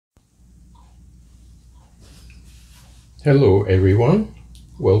Hello everyone,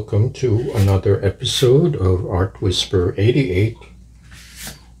 welcome to another episode of Art Whisper 88.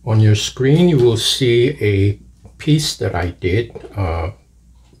 On your screen you will see a piece that I did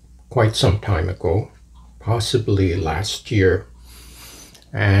quite some time ago, possibly last year,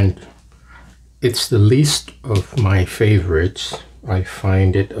 and it's the least of my favorites. I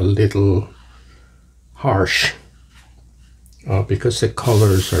find it a little harsh because the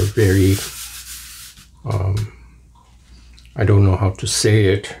colors are very I don't know how to say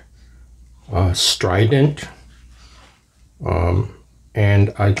it, strident,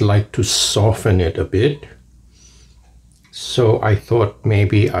 and I'd like to soften it a bit. So I thought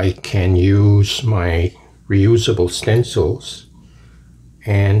maybe I can use my reusable stencils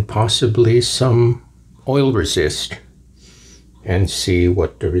and possibly some oil resist and see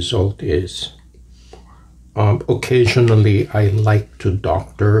what the result is. Occasionally I like to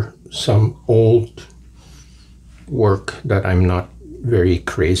doctor some old work that I'm not very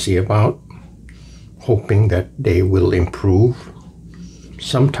crazy about, hoping that they will improve.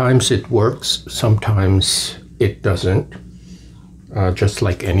 Sometimes it works, sometimes it doesn't, just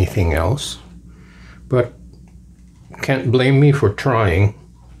like anything else. But can't blame me for trying.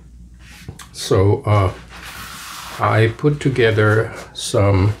 So I put together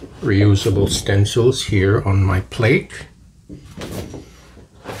some reusable stencils here on my plate,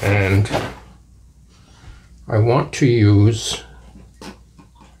 and I want to use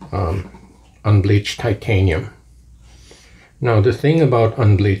unbleached titanium. Now the thing about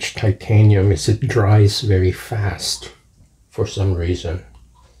unbleached titanium is it dries very fast for some reason.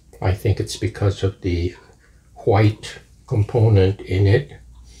 I think it's because of the white component in it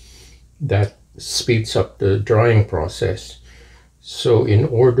that speeds up the drying process. So in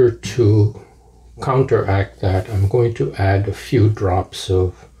order to counteract that, I'm going to add a few drops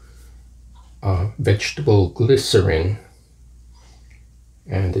of vegetable glycerin,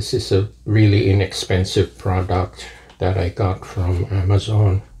 and this is a really inexpensive product that I got from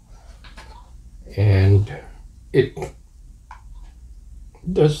Amazon, and it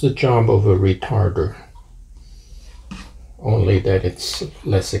does the job of a retarder, only that it's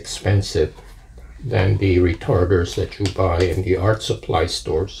less expensive than the retarders that you buy in the art supply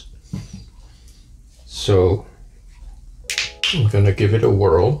stores. So I'm gonna give it a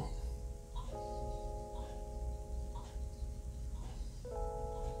whirl.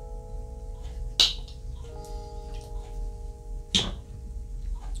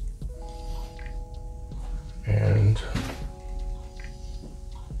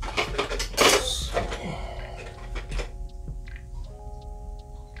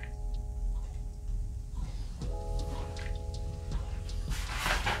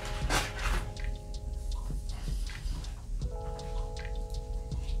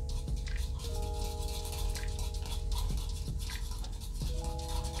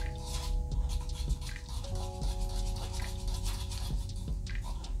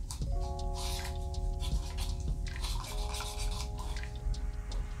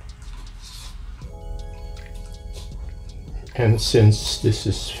 And since this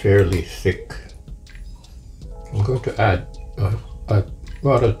is fairly thick, I'm going to add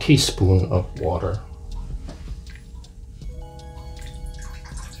about a teaspoon of water.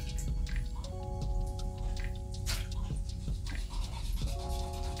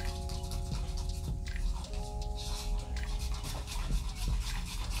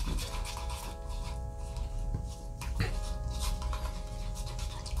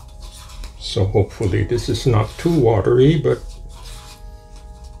 So hopefully this is not too watery, but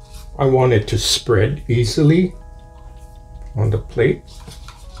I want it to spread easily on the plate.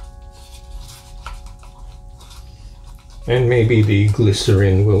 And maybe the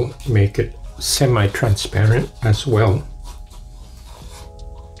glycerin will make it semi-transparent as well.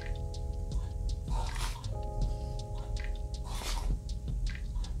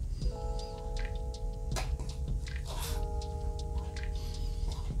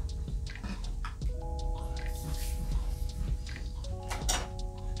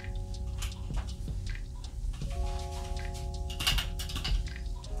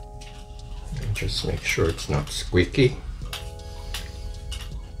 Just make sure it's not squeaky.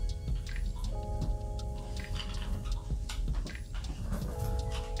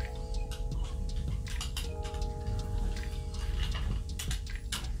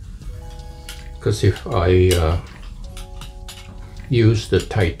 Because if I use the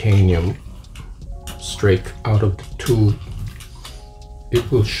titanium straight out of the tube,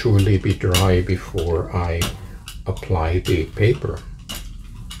 it will surely be dry before I apply the paper.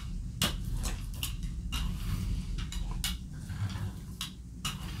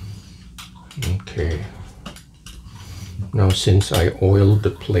 Okay, Now, since I oiled the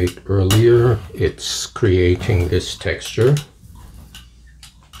plate earlier, it's creating this texture,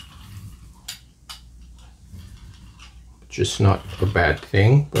 which is not a bad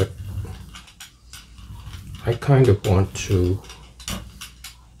thing, but I kind of want to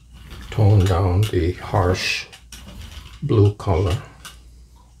tone down the harsh blue color.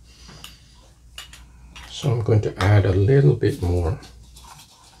 So I'm going to add a little bit more.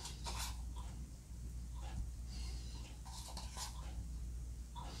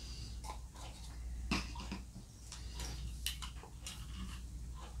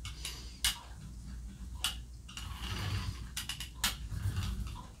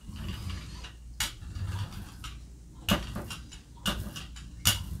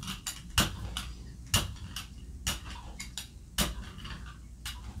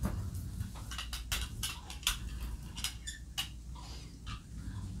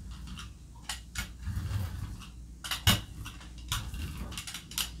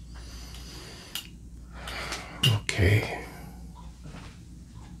 Okay.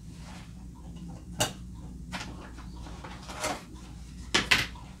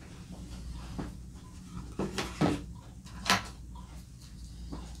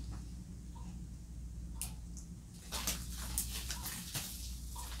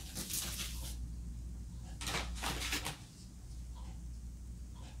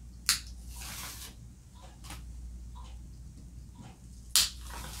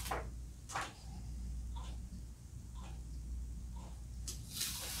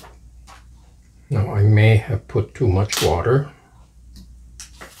 Now I may have put too much water,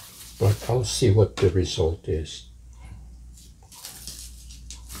 but I'll see what the result is.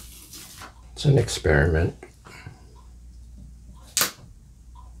 It's an experiment.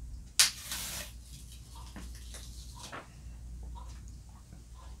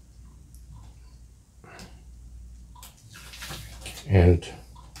 And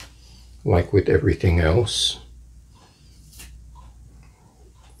like with everything else,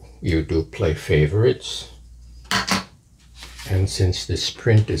 you do play favorites. And since this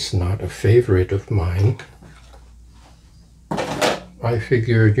print is not a favorite of mine, I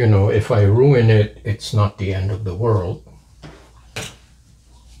figured, you know, if I ruin it, it's not the end of the world.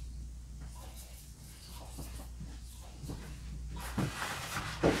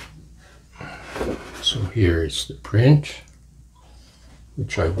 So here is the print,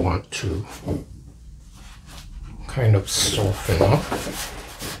 which I want to kind of soften up.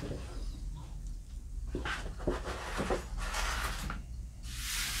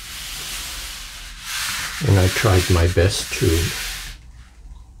 And I tried my best to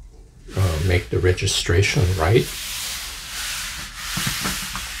make the registration right.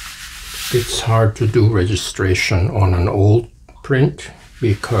 It's hard to do registration on an old print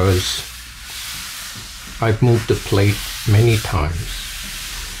because I've moved the plate many times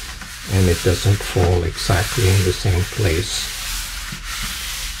and it doesn't fall exactly in the same place.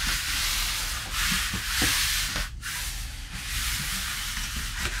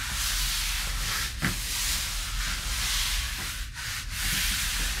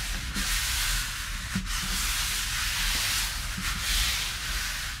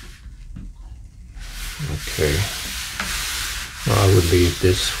 Okay, well, I would leave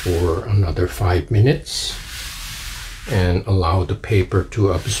this for another 5 minutes and allow the paper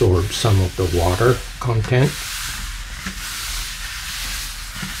to absorb some of the water content.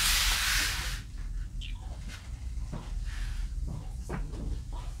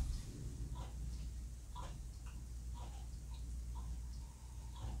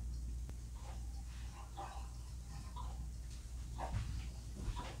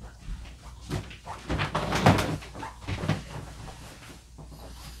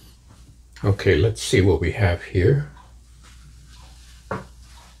 Okay, let's see what we have here.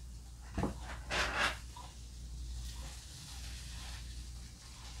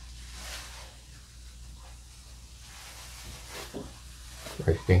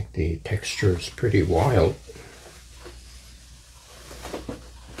 I think the texture is pretty wild.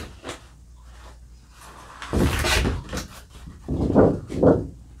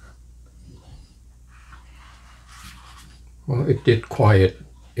 Well, it did quiet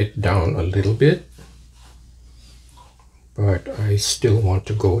it down a little bit, but I still want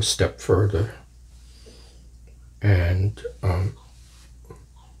to go a step further and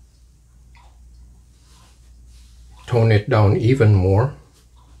tone it down even more.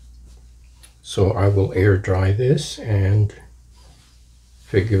 So I will air dry this and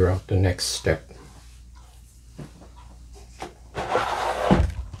figure out the next step.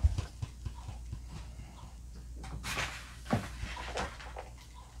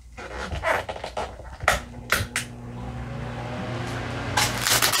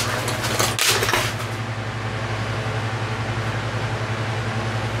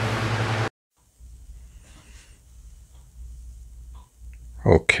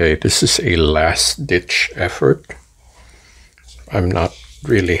 Okay, this is a last-ditch effort. I'm not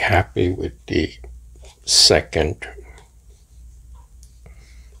really happy with the second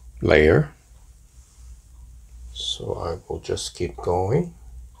layer, so I will just keep going.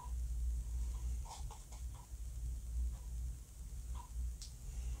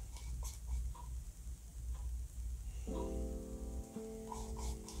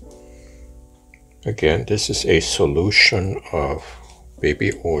 Again, this is a solution of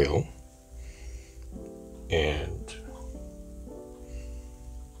baby oil and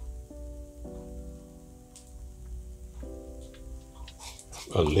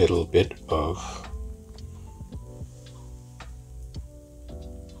a little bit of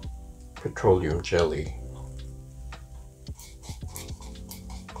petroleum jelly.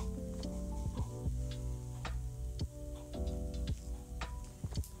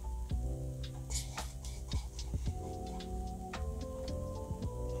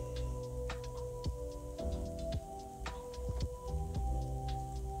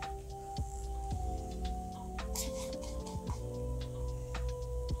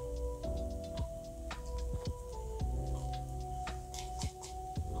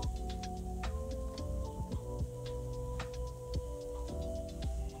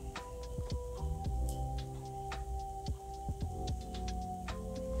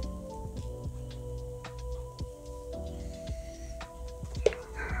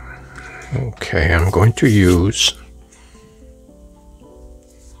 Okay, I'm going to use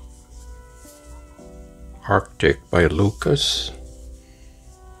Arctic by Lucas.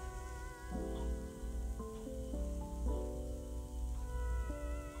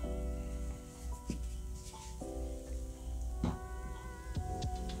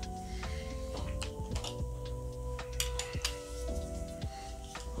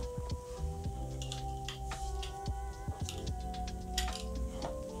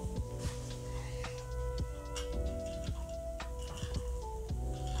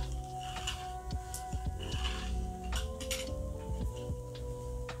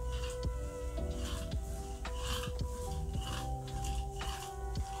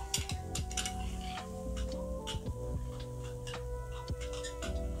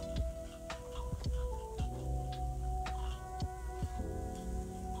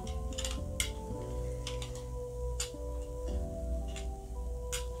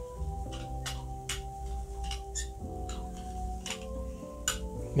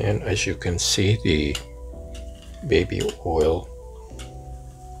 And as you can see, the baby oil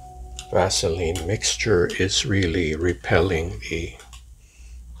Vaseline mixture is really repelling the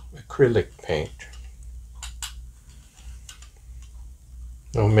acrylic paint.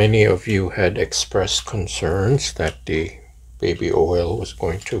 Now, many of you had expressed concerns that the baby oil was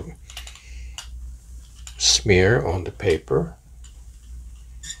going to smear on the paper.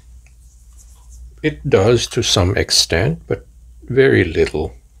 It does to some extent, but very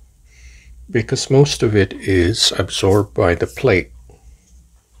little, because most of it is absorbed by the plate.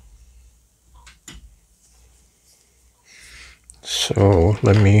 So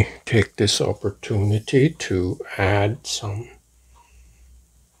let me take this opportunity to add some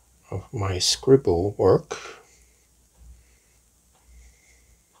of my scribble work.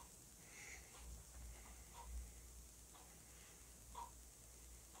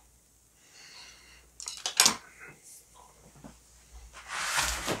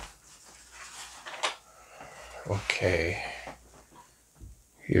 Okay,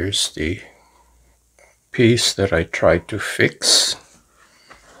 here's the piece that I tried to fix.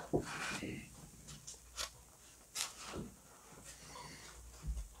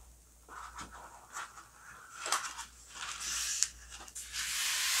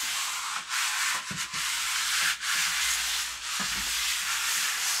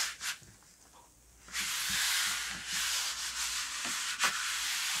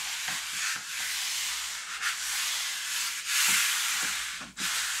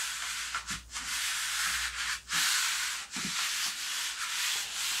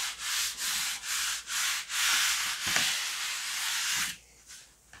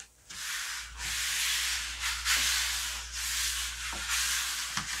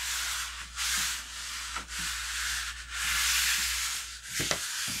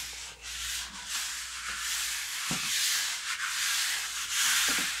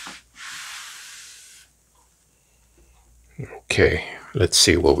 Okay, let's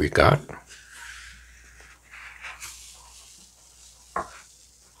see what we got.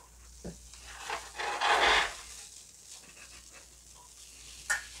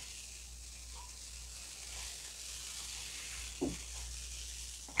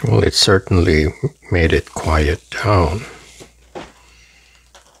 Well, it certainly made it quiet down.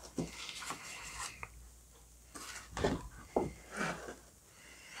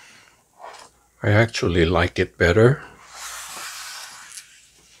 I actually like it better.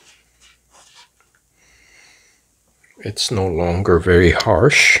 It's no longer very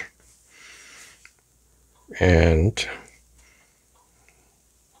harsh, and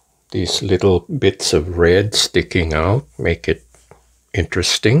these little bits of red sticking out make it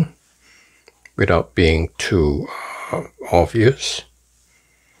interesting without being too obvious.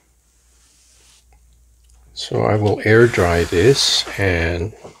 So I will air dry this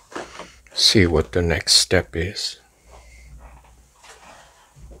and see what the next step is.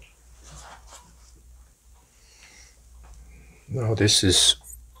 Now this is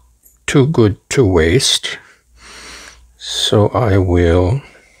too good to waste, so I will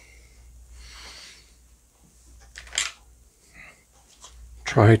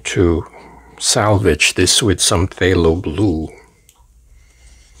try to salvage this with some phthalo blue.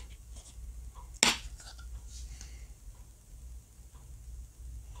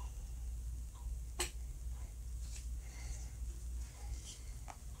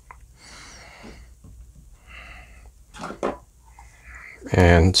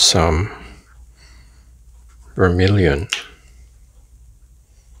 And some vermilion.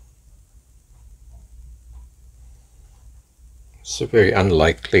 It's a very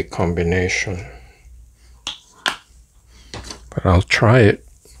unlikely combination, but I'll try it.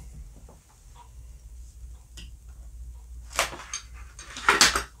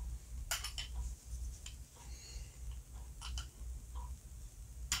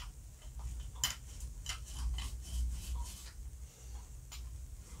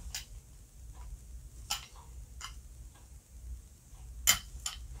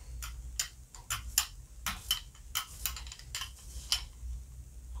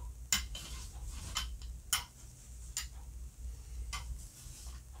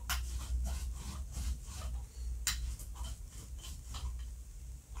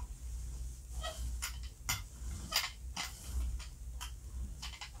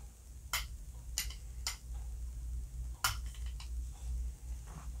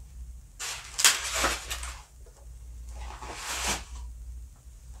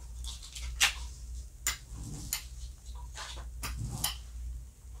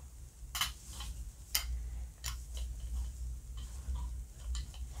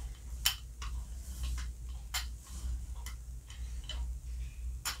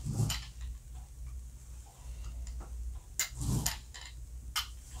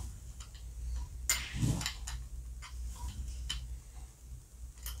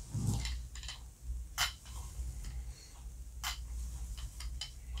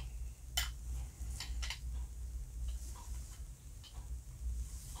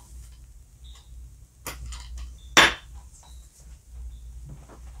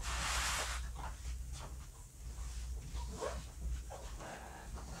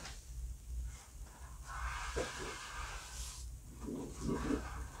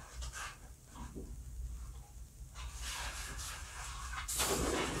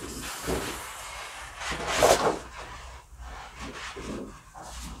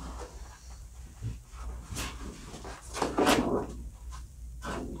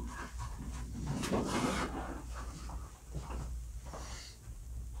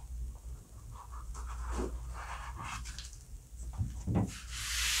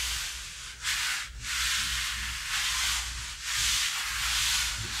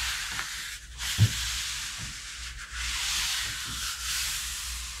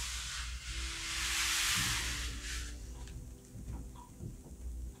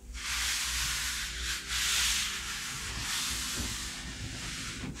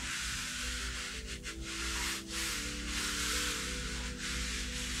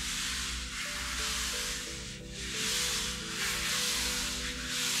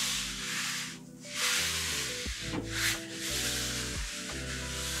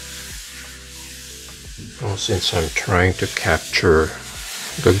 Well, since I'm trying to capture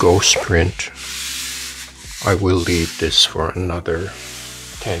the ghost print, I will leave this for another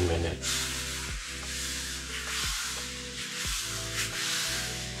 10 minutes.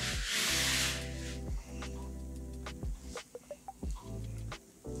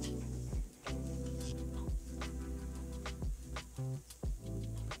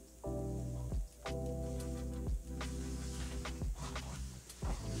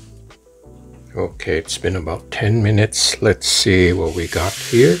 Okay, it's been about 10 minutes. Let's see what we got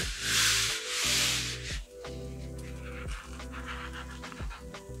here.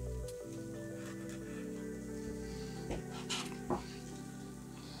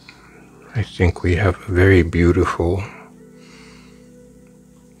 I think we have a very beautiful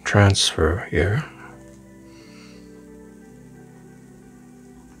transfer here.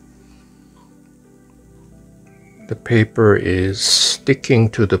 The paper is sticking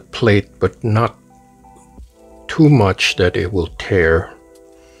to the plate, but not too much that it will tear.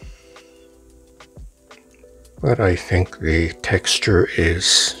 But I think the texture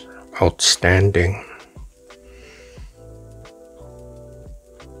is outstanding.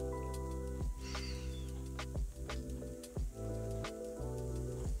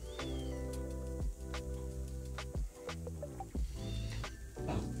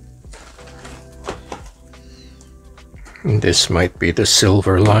 And this might be the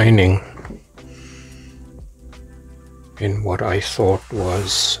silver lining in what I thought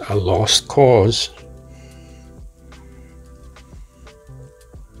was a lost cause.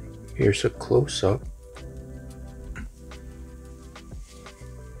 Here's a close-up.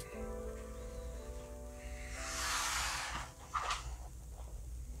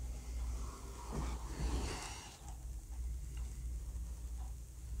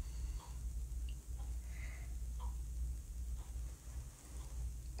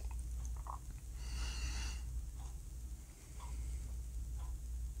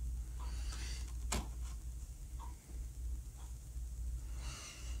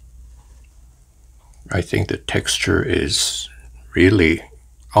 I think the texture is really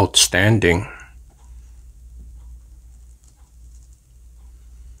outstanding.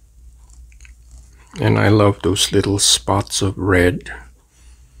 And I love those little spots of red,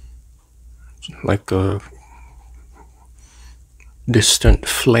 like a distant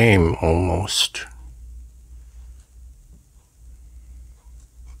flame almost.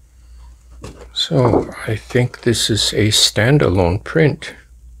 So I think this is a standalone print.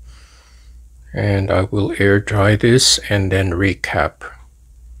 And I will air dry this and then recap.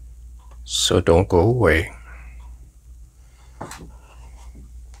 So don't go away.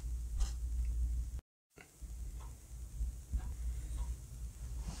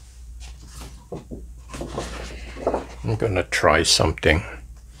 I'm gonna try something.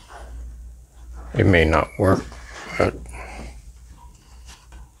 It may not work, but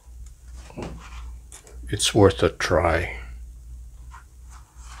it's worth a try.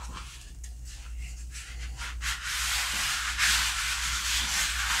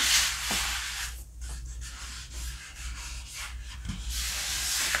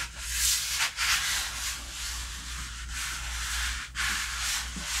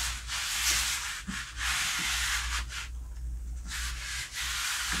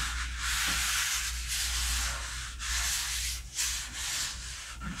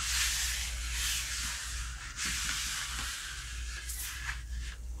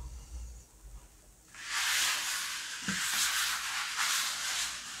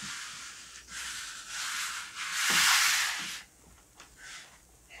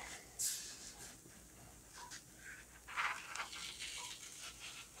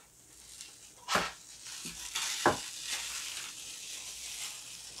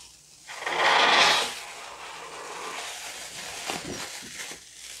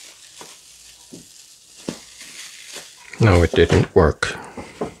 No, it didn't work.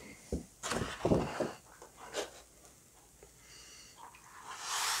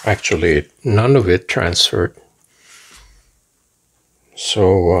 Actually, none of it transferred.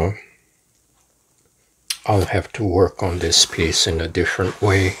 So I'll have to work on this piece in a different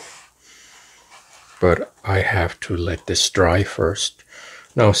way. But I have to let this dry first.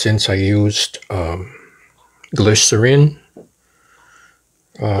 Now, since I used glycerin,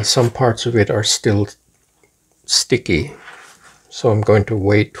 some parts of it are still sticky. So I'm going to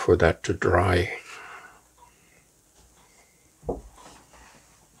wait for that to dry.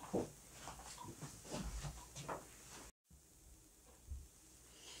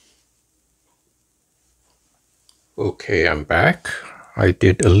 Okay, I'm back. I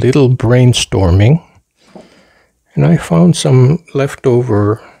did a little brainstorming and I found some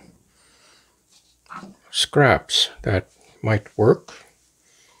leftover scraps that might work.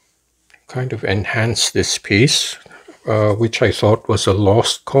 Kind of enhance this piece, which I thought was a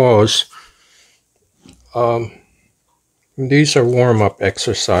lost cause. These are warm-up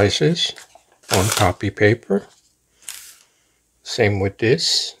exercises on copy paper. Same with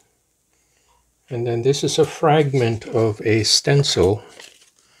this. And then this is a fragment of a stencil.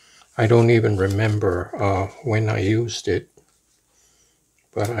 I don't even remember when I used it,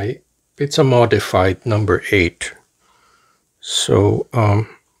 but it's a modified number 8. So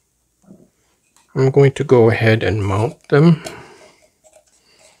I'm going to go ahead and mount them.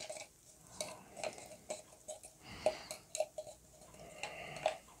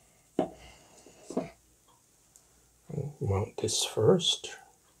 Mount this first.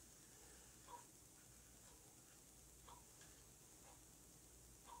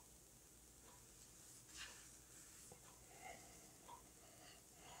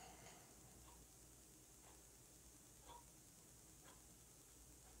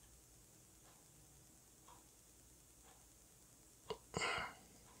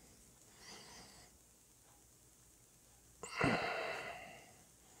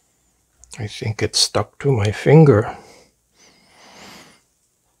 I think it's stuck to my finger.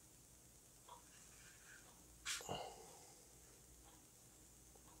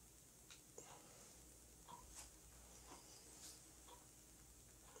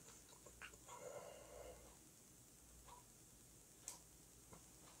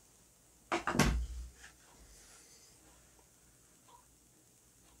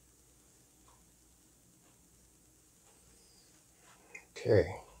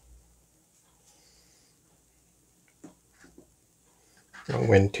 Okay. Now,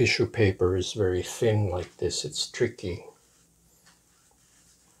 when tissue paper is very thin like this, it's tricky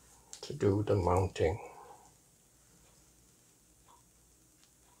to do the mounting.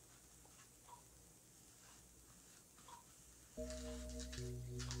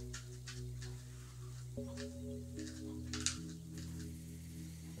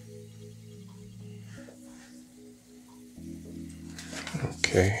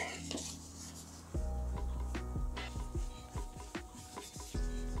 Okay.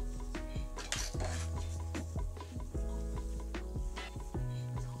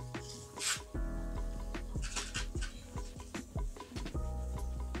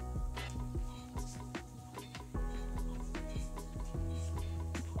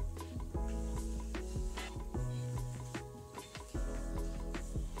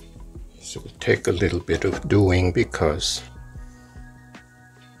 So it will take a little bit of doing because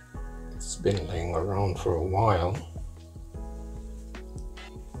it's been laying around for a while.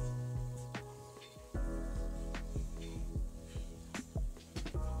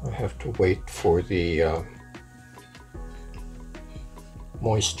 I have to wait for the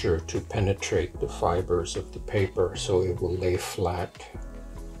moisture to penetrate the fibers of the paper so it will lay flat.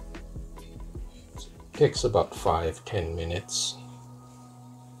 It takes about 5-10 minutes.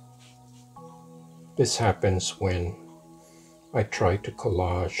 This happens when I try to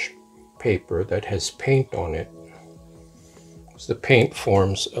collage paper that has paint on it. So the paint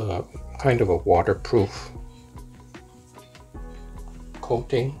forms a kind of a waterproof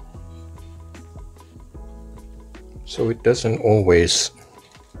coating, so it doesn't always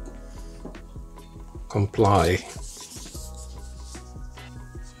comply.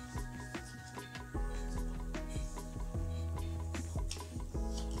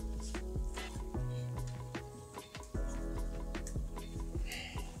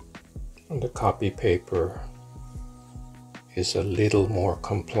 And the copy paper is a little more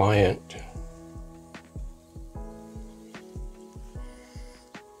compliant.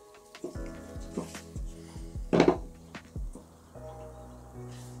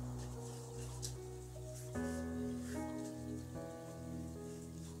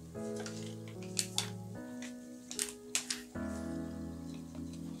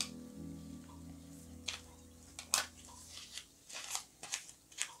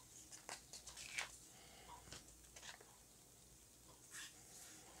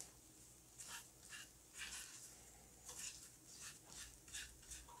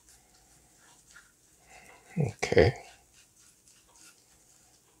 Okay.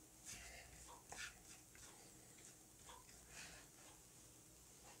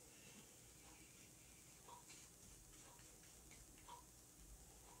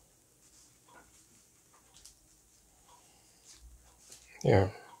 Yeah.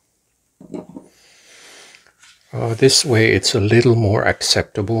 This way it's a little more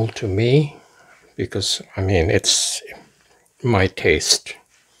acceptable to me because, I mean, it's my taste.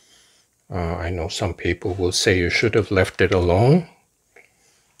 I know some people will say you should have left it alone,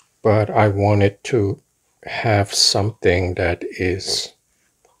 but I wanted to have something that is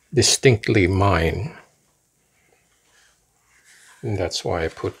distinctly mine. And that's why I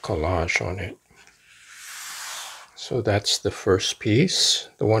put collage on it. So that's the first piece,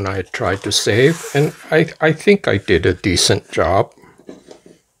 the one I tried to save, and I think I did a decent job.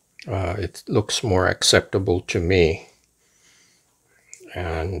 It looks more acceptable to me,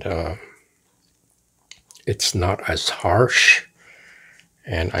 and it's not as harsh,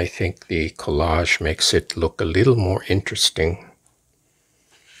 and I think the collage makes it look a little more interesting.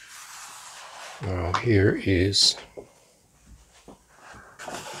 Now here is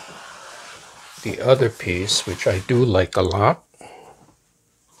the other piece, which I do like a lot.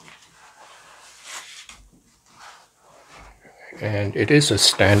 And it is a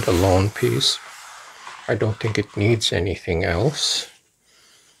standalone piece. I don't think it needs anything else.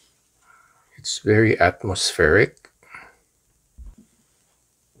 It's very atmospheric.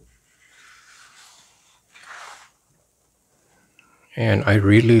 And I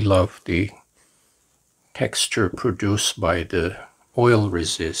really love the texture produced by the oil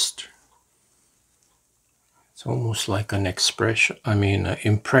resist. It's almost like an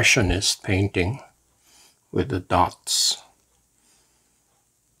impressionist painting with the dots.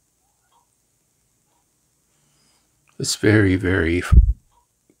 It's very, very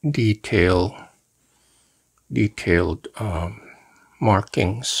detailed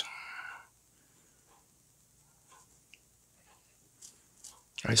markings.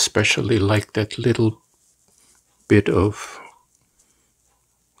 I especially like that little bit of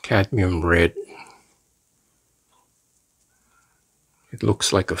cadmium red. It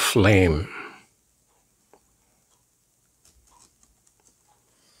looks like a flame.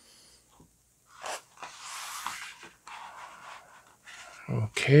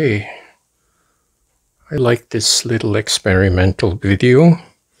 Okay. I like this little experimental video.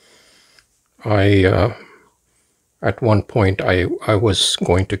 At one point I was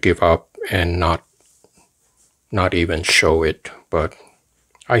going to give up and not even show it, but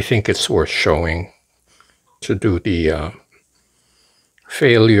I think it's worth showing to do the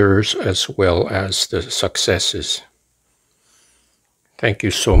failures as well as the successes. Thank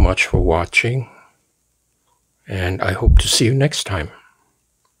you so much for watching, and I hope to see you next time.